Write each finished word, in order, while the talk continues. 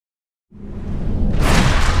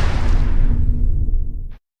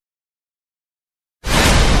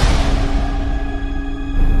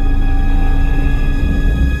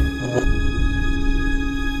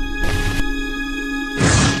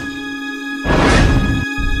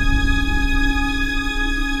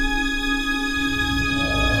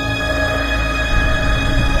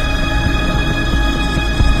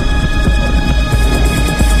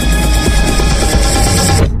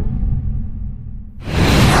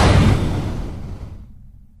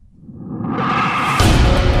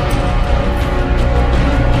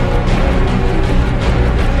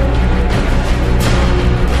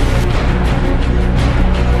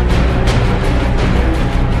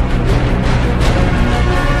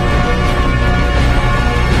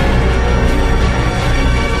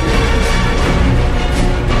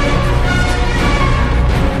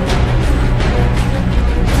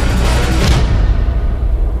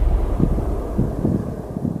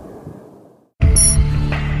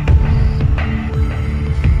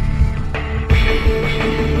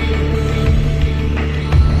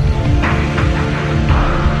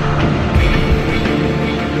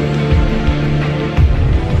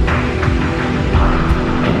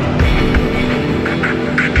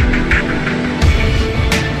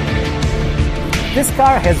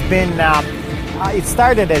car has been, it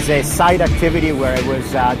started as a side activity where I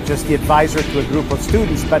was just the advisor to a group of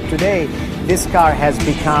students, but today this car has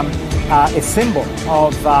become a symbol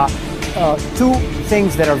of two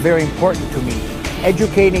things that are very important to me.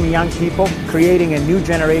 Educating young people, creating a new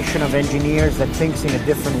generation of engineers that thinks in a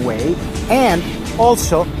different way, and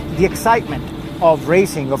also the excitement of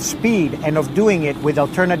racing, of speed, and of doing it with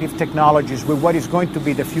alternative technologies, with what is going to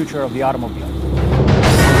be the future of the automobile.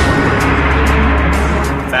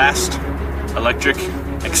 Fast, electric,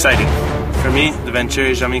 exciting. For me, the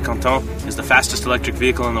Venturi Jamais, contente is the fastest electric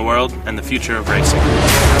vehicle in the world and the future of racing.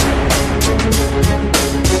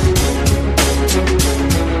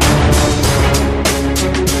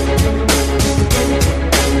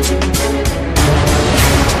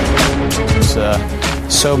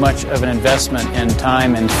 So much of an investment in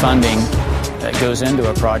time and funding that goes into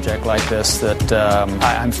a project like this that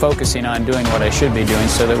I'm focusing on doing what I should be doing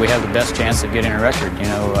so that we have the best chance of getting a record. You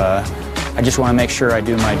know, I just want to make sure I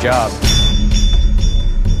do my job.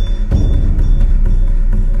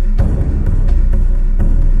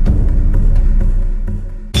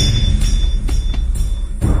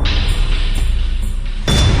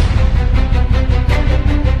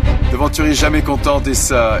 The Venturi Jamais contente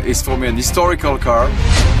is for me an historical car.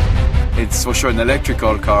 It's for sure an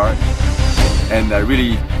electrical car, and I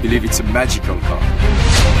really believe it's a magical car.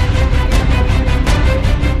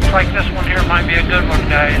 Looks like this one here might be a good one,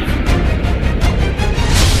 guys.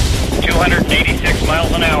 286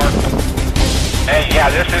 miles an hour. Hey, yeah,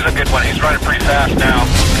 this is a good one. He's running pretty fast now.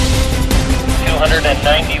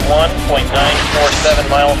 291.947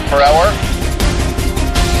 miles per hour.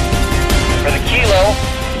 For the kilo,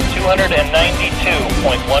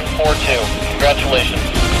 292.142. Congratulations.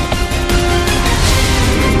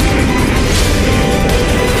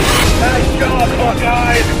 Nice job,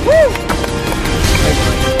 Buckeyes! Woo!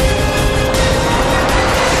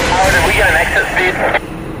 Howard, did we get an exit speed?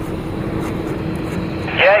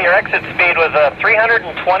 Yeah, your exit speed was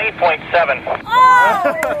 320.7.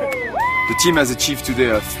 The team has achieved today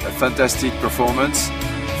a fantastic performance.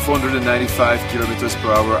 495 kilometers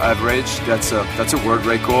per hour average. That's a world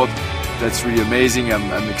record. That's really amazing.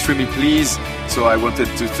 I'm extremely pleased. So I wanted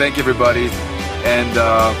to thank everybody, and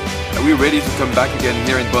we're ready to come back again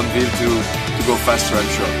here in Bonneville to go faster, I'm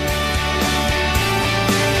sure.